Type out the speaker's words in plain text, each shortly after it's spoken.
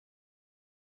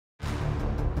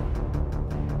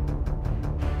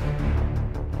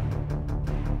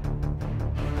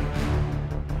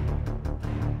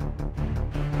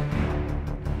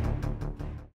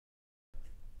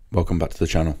welcome back to the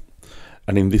channel.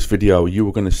 And in this video you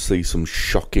are going to see some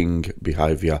shocking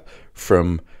behaviour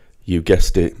from, you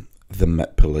guessed it, the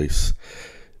Met Police.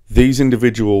 These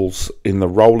individuals in the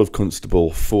role of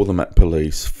constable for the Met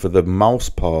Police, for the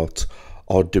most part,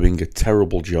 are doing a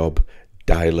terrible job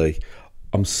daily.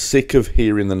 I'm sick of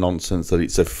hearing the nonsense that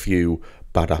it's a few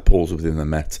bad apples within the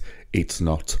Met. It's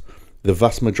not. The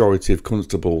vast majority of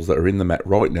constables that are in the Met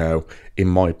right now, in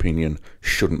my opinion,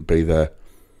 shouldn't be there.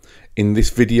 In this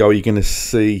video you're going to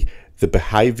see the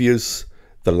behaviours,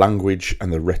 the language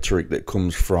and the rhetoric that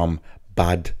comes from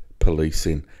bad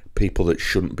policing, people that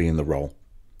shouldn't be in the role.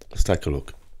 Let's take a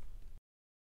look.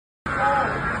 Have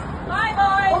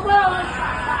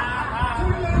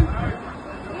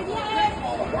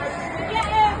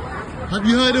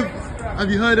you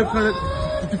heard of kind of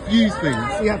diffuse things?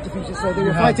 You have to diffuse it, sir. They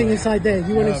were fighting inside there.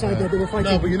 You were inside there. They were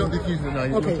fighting. No, but you're not diffusing it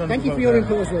now. Okay, thank you for your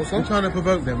input as well, sir. I'm trying to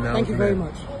provoke them now. Thank you very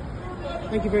much.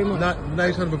 Thank you very much. Now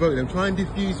you're trying to provoke them. Try and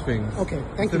diffuse things. Okay,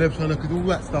 thank you. Instead of trying to, because all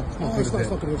that stuff is not good, is it?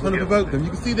 Not good. Trying to provoke them. You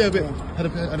can see they're a bit, had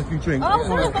a few drinks. Oh,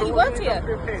 sorry, I thought you worked here.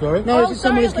 Sorry? No, it's just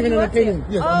somebody who's giving an opinion.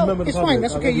 Yes, I'm a member of the It's public. fine,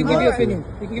 that's okay. You give your opinion.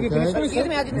 You can give your opinion. Excuse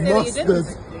me, I didn't say that you didn't.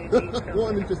 Mustard.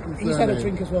 What an interesting He's had a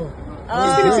drink as well. Oh.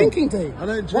 It's been a drinking day. I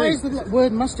don't drink. Why is the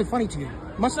word mustard funny to you?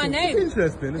 Mustard. My name. It's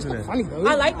interesting, isn't it? Funny though.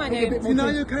 I like my name. See, now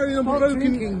you're carrying on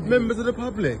provoking members of the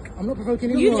public. I'm not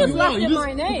provoking anyone. You just laughed at You're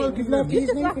my name. provoking You them.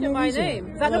 just laughed at my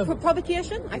name. Is that not for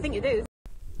provocation? I think it is.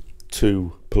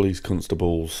 2 police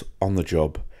constables on the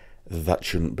job that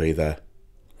shouldn't be there.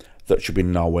 That should be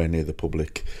nowhere near the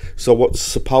public. So what's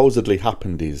supposedly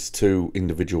happened is 2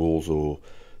 individuals or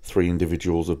 3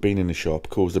 individuals have been in the shop,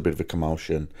 caused a bit of a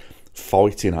commotion,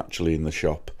 fighting actually in the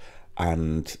shop,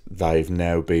 and they've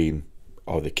now been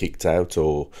either kicked out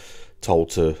or told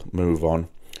to move on.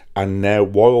 And now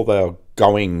while they are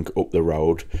going up the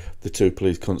road, the 2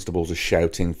 police constables are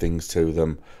shouting things to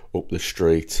them up the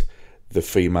street. The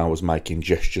female was making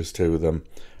gestures to them,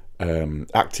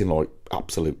 acting like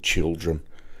absolute children.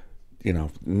 You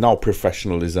know, no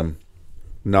professionalism,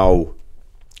 no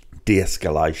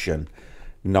de-escalation,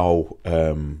 no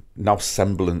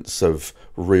semblance of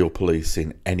real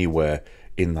policing anywhere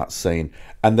in that scene.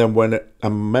 And then when a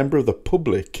member of the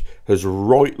public has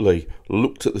rightly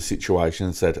looked at the situation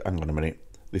and said, hang on a minute,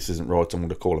 this isn't right, I'm going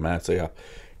to call him out here,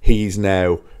 he's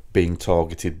now being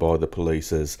targeted by the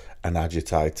police as an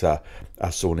agitator,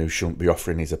 as someone who shouldn't be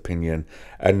offering his opinion.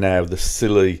 And now the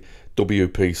silly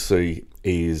WPC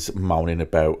is moaning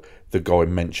about the guy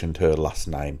mentioned her last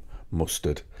name,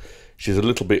 Mustard. She's a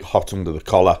little bit hot under the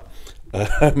collar,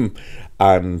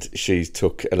 and she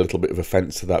took a little bit of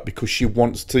offence to that because she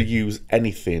wants to use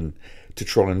anything to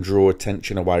try and draw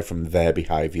attention away from their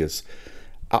behaviours.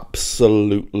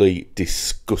 Absolutely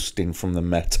disgusting from the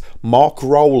Met. Mark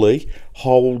Rowley,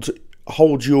 hold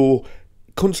your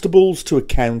constables to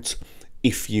account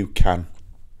if you can,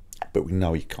 but we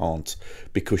know you can't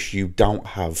because you don't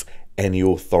have any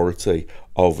authority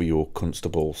over your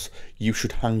constables. You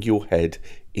should hang your head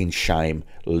in shame.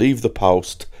 Leave the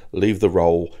post, leave the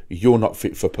role. You're not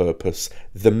fit for purpose.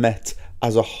 The Met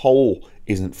as a whole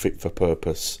isn't fit for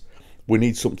purpose. We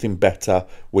need something better.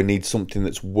 We need something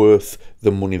that's worth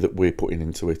the money that we're putting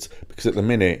into it, because at the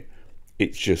minute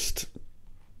it's just,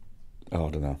 I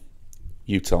don't know,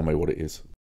 you tell me what it is.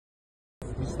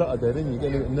 You started there, didn't you?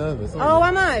 You're getting a bit nervous. Oh,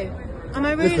 am I? Am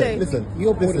I really? Listen.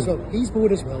 You're bored as well. He's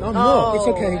bored as well. I'm not. It's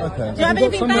okay. Do you have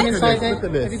anything better to do? inside there? Look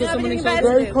at this. Have you got Yeah, someone everything inside better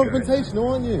there? Very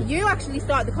confrontational, aren't you? You actually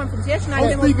started the confrontation. I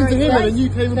was speaking to him and then you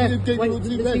came and gave me all 2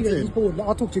 He's minutes. bored.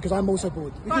 I'll talk to you because I'm also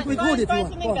bored. We Fine, can record it if you find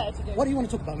want. something Go on. better to do. What do you want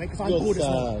to talk about, mate? Because I'm You're bored as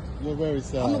well. sad. You're very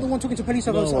sad. I'm not the one talking to police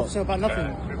officer about nothing.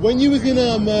 When you was in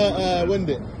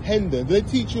Hendon, did they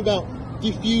teach you about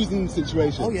diffusing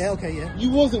situations? Oh yeah, okay, yeah. You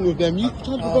wasn't with them. You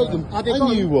tried to provoke them. Have they I gone?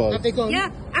 knew you was. Have they gone?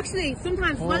 Yeah, actually,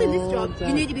 sometimes as well in this job, down.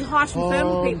 you need to be harsh and firm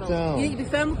with people. Calm down. You need to be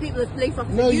firm with people as police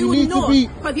officers. No, you need to not, be-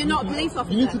 because you're not a police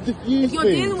officer. You need to diffuse If you're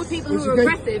things. dealing with people It's who are okay.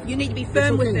 aggressive, you need to be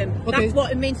firm with them. Okay. That's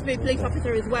what it means to be a police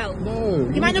officer as well. No.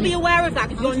 You might not be aware of that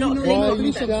because you're not a Why are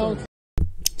police you officer. down?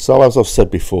 So as I've said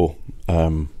before,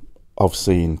 I've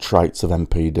seen traits of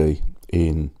MPD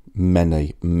in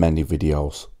many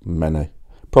videos,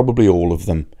 probably all of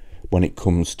them, when it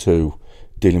comes to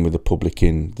dealing with the public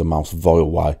in the most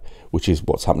vile way, which is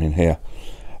what's happening here.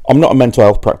 I'm not a mental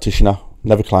health practitioner,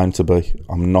 never claimed to be.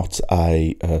 I'm not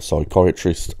a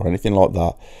psychiatrist or anything like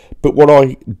that. But what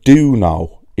I do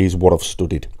know is what I've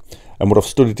studied. And what I've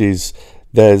studied is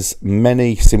there's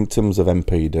many symptoms of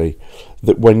MPD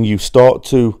that when you start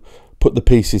to put the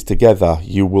pieces together,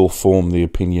 you will form the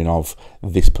opinion of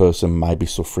this person may be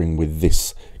suffering with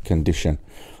this condition.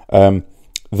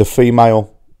 The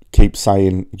female keep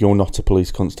saying, you're not a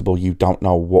police constable, you don't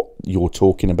know what you're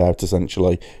talking about,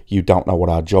 essentially. You don't know what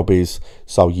our job is,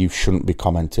 so you shouldn't be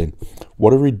commenting.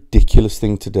 What a ridiculous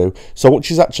thing to do. So what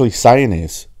she's actually saying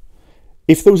is,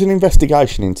 if there was an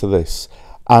investigation into this,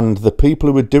 and the people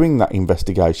who were doing that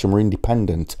investigation were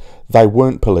independent, they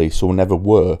weren't police or never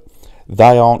were,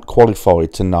 they aren't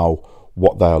qualified to know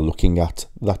what they are looking at.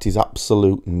 That is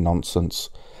absolute nonsense.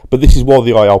 But this is why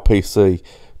the ILPC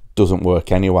doesn't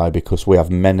work anyway, because we have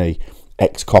many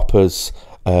ex-coppers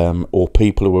or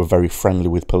people who are very friendly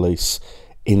with police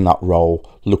in that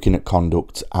role, looking at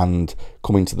conduct and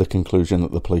coming to the conclusion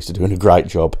that the police are doing a great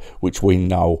job, which we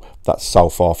know that's so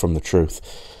far from the truth.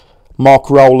 Mark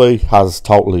Rowley has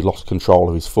totally lost control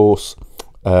of his force.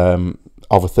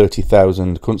 Over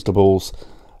 30,000 constables,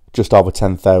 just over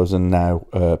 10,000 now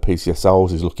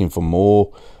PCSOs. He's looking for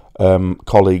more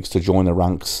colleagues to join the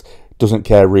ranks. Doesn't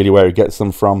care really where he gets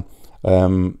them from.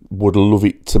 Would love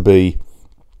it to be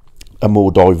a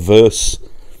more diverse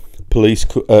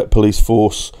police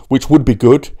force, which would be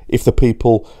good if the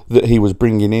people that he was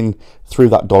bringing in through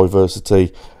that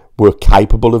diversity were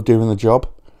capable of doing the job.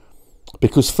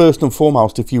 Because first and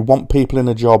foremost, if you want people in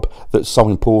a job that's so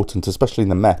important, especially in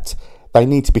the Met, they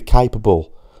need to be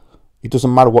capable. It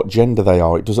doesn't matter what gender they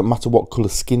are, it doesn't matter what colour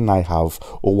skin they have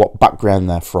or what background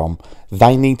they're from.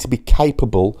 They need to be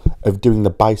capable of doing the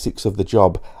basics of the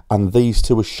job, and these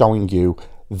two are showing you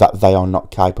that they are not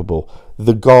capable.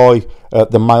 The guy,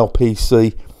 the male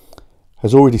PC,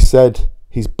 has already said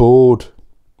he's bored.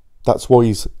 That's why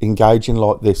he's engaging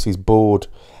like this. He's bored.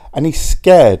 And he's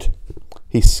scared.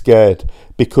 He's scared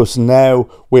because now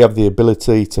we have the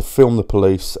ability to film the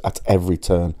police at every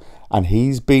turn. And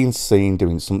he's been seen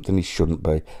doing something he shouldn't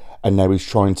be. And now he's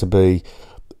trying to be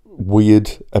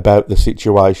weird about the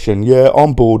situation. Yeah,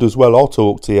 I'm bored as well. I'll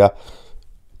talk to you.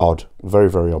 Odd. Very,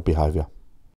 very odd behaviour.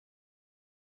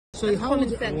 So how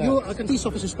would a police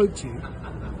officer spoke to you?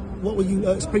 What would you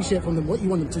appreciate from them? What you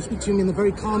want them to speak to him in a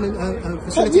very calm and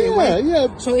facilitated way?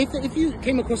 Yeah. So if you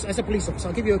came across as a police officer,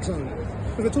 I'll give you an example.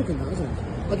 We're talking now, isn't it?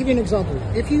 I'll give you an example.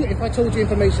 If I told you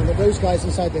information that those guys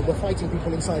inside there were fighting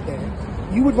people inside there,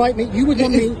 you would write me. You would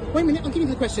want me. Wait a minute. I'll give you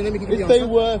the question. Let me give you the answer. If they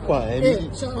were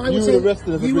fighting, so you would arrest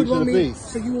them for breach of the peace.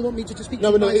 So you would want me to just speak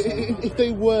No, to but no. them? If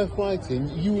they were fighting,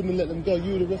 you wouldn't let them go.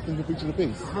 You would arrest them for breach of the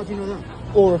peace. How do you know that?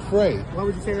 Or afraid. Why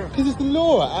would you say that? Because it's the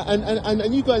law,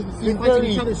 and you guys seem Fighting very.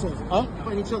 each other, sir. Huh?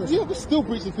 Fighting each other. Yeah, but still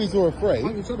breach of the peace or afraid.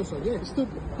 Fighting each other, sir. Yeah. Still.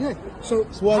 Yeah. So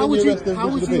why how don't would you you arrest them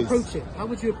for breach of the peace? approach it? How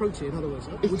would you approach it? In other words,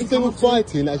 If they were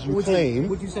fighting, as you claim,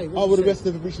 would you say? I would arrest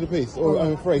them for breach of the peace or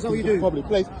I'm afraid. Is that what you It's a do? public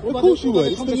place. What Of course you about would.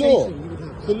 the It's the law. conversation you would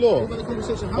have? It's the law. What about the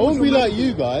conversation? I How would wouldn't your be like manner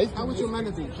you guys. How would your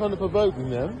manner be? Trying to provoking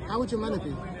them. How would your manner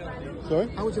be? Sorry?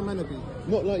 How would your manner be?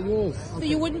 Not like yours. So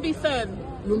you wouldn't be firm.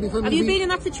 You wouldn't be firm. Have you been in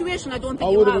that situation? I don't I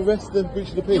think you would have. have arrested them for breach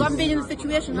of the peace. You haven't been in a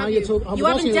situation, Now have you're you? talking- I'm You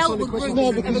haven't asking you dealt solid with questions. groups No,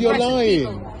 of because you're aggressive lying.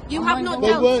 people. You have not They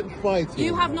dealt. weren't fighting.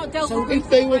 You have not dealt So with groups if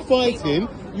they of were aggressive fighting,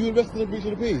 people. you arrested them for breach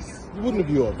of the peace. You wouldn't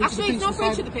have, you all. Actually, it's not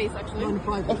breach of the peace. Actually,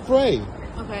 Afraid.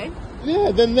 okay.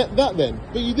 Yeah, then that then.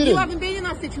 But you didn't. You haven't been in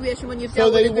that situation when you've So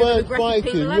dealt they with a group of weren't aggressive fighting.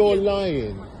 people, You're have you?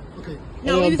 lying. Okay.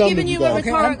 No, I'm he was done giving with you you a guys.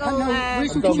 rhetorical I'm done with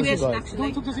you situation, guys. Don't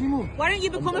actually. talk to us anymore. Why don't you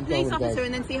become a I'm police done with officer guys.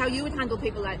 and then see how you would handle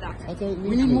people like that? I don't need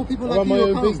We need to. more people I like run my you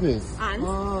own around. business. And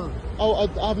Oh,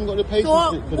 I haven't got the patience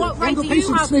so, for what this. right do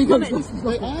you have to Because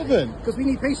comment? I haven't. we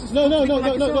need patience. No. People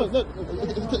like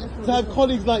yourself. To have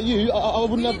colleagues like you, I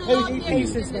wouldn't have We need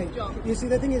patience. Patience, mate. You see,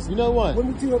 the thing is, You know what? When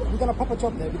we've done a proper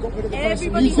job there, we got rid of the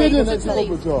Everybody You person. didn't hates have the a proper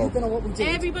police. You job. don't know what we did.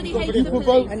 Everybody We got hates rid You of the them.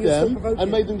 provoked And you're still them provoking.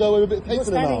 and made them go a bit You're taken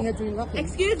standing them here out. doing nothing.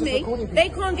 Excuse Just me, recording people. they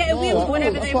can't get away with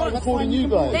whatever I they started want. recording you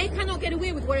They guys. cannot get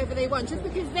away with whatever they want just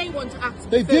because they want to act.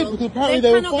 They did, because apparently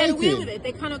they were cannot get away fighting. with it.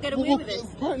 They cannot get away Well, with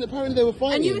it. apparently they were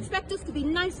fighting. And you expect us to be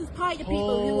nice as pie to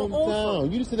people who Calm are awful.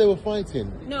 down. You just said they were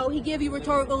fighting. No, he gave you a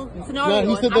rhetorical scenario. No,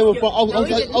 he and said they were asked you- fighting. No,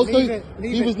 he didn't. Leave it,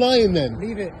 leave He it. was lying then.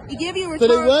 Leave it. He gave you a So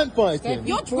they rhetorical. weren't fighting.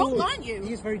 You're drunk, aren't you?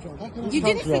 He is very drunk. You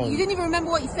didn't even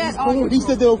remember what he said. He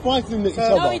said they were fighting each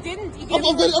other. No, he didn't. He gave I've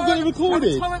you got it recorded.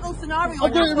 a rhetorical scenario. I've got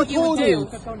and it that's what you would do.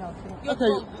 recorded. You're Okay,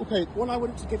 drunk. okay. What I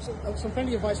wanted to give some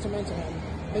friendly advice to men to him,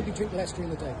 maybe drink less during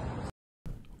the day.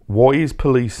 Why is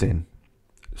policing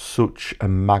such a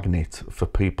magnet for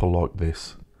people like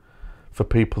this? For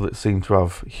people that seem to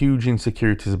have huge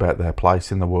insecurities about their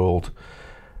place in the world,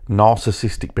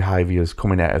 narcissistic behaviours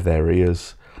coming out of their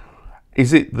ears.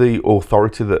 Is it the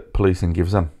authority that policing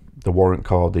gives them? The warrant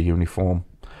card, the uniform?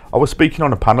 I was speaking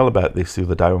on a panel about this the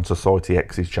other day on Society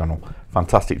X's channel.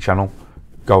 Fantastic channel.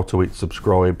 Go to it,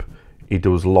 subscribe. He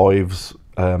does lives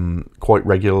quite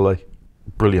regularly.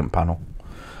 Brilliant panel.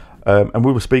 And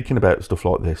we were speaking about stuff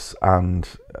like this, and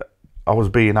I was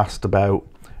being asked about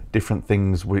different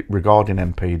things regarding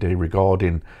MPD,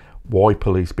 regarding why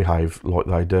police behave like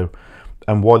they do,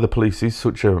 and why the police is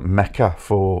such a mecca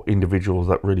for individuals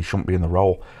that really shouldn't be in the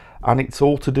role. And it's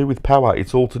all to do with power.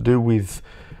 It's all to do with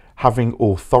having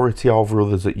authority over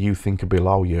others that you think are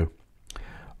below you.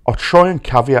 I try and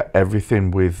caveat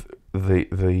everything with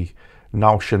the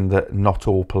notion that not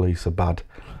all police are bad.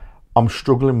 I'm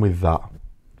struggling with that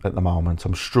at the moment.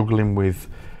 I'm struggling with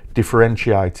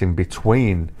differentiating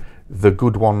between the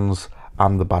good ones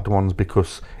and the bad ones,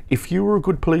 because if you were a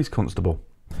good police constable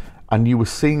and you were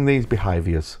seeing these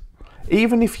behaviours,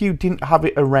 even if you didn't have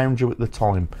it around you at the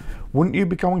time, wouldn't you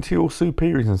be going to your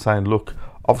superiors and saying, look,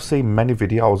 I've seen many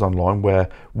videos online where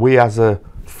we as a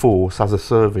force, as a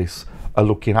service, are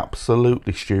looking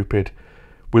absolutely stupid.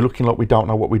 We're looking like we don't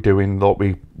know what we're doing, like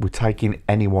we're taking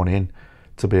anyone in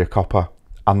to be a copper,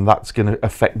 and that's going to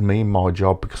affect me in my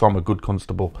job because I'm a good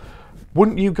constable.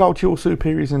 Wouldn't you go to your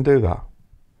superiors and do that?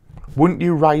 Wouldn't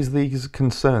you raise these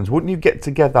concerns? Wouldn't you get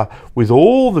together with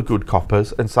all the good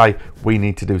coppers and say, we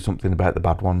need to do something about the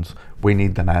bad ones, we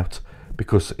need them out,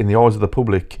 because in the eyes of the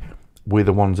public, we're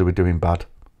the ones who are doing bad.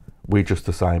 We're just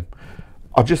the same.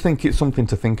 I just think it's something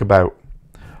to think about.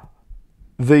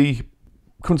 The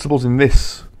constables in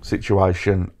this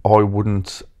situation, I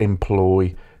wouldn't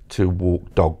employ to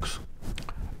walk dogs.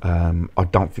 I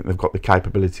don't think they've got the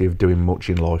capability of doing much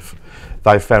in life.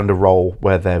 They've found a role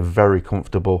where they're very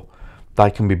comfortable.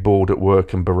 They can be bored at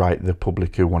work and berate the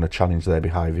public who want to challenge their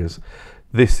behaviours.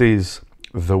 This is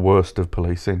the worst of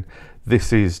policing.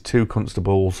 This is two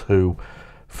constables who,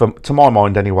 to my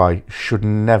mind anyway, should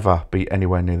never be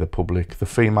anywhere near the public. The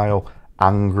female,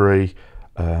 angry,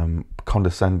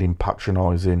 condescending,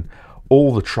 patronising,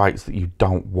 all the traits that you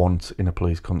don't want in a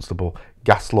police constable.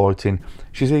 Gaslighting.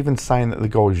 She's even saying that the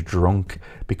guy's drunk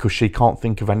because she can't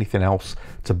think of anything else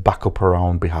to back up her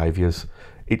own behaviours.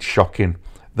 It's shocking.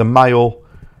 The male,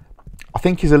 I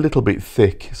think he's a little bit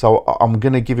thick, so I'm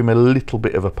going to give him a little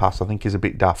bit of a pass. I think he's a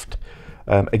bit daft.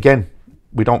 Again,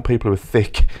 we don't want people who are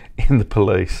thick in the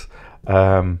police.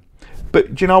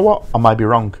 But do you know what? I may be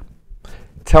wrong.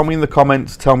 Tell me in the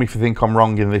comments, tell me if you think I'm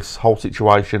wrong in this whole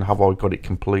situation. Have I got it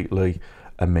completely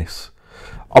amiss?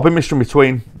 I've been Mr. In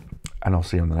Between, and I'll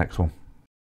see you on the next one.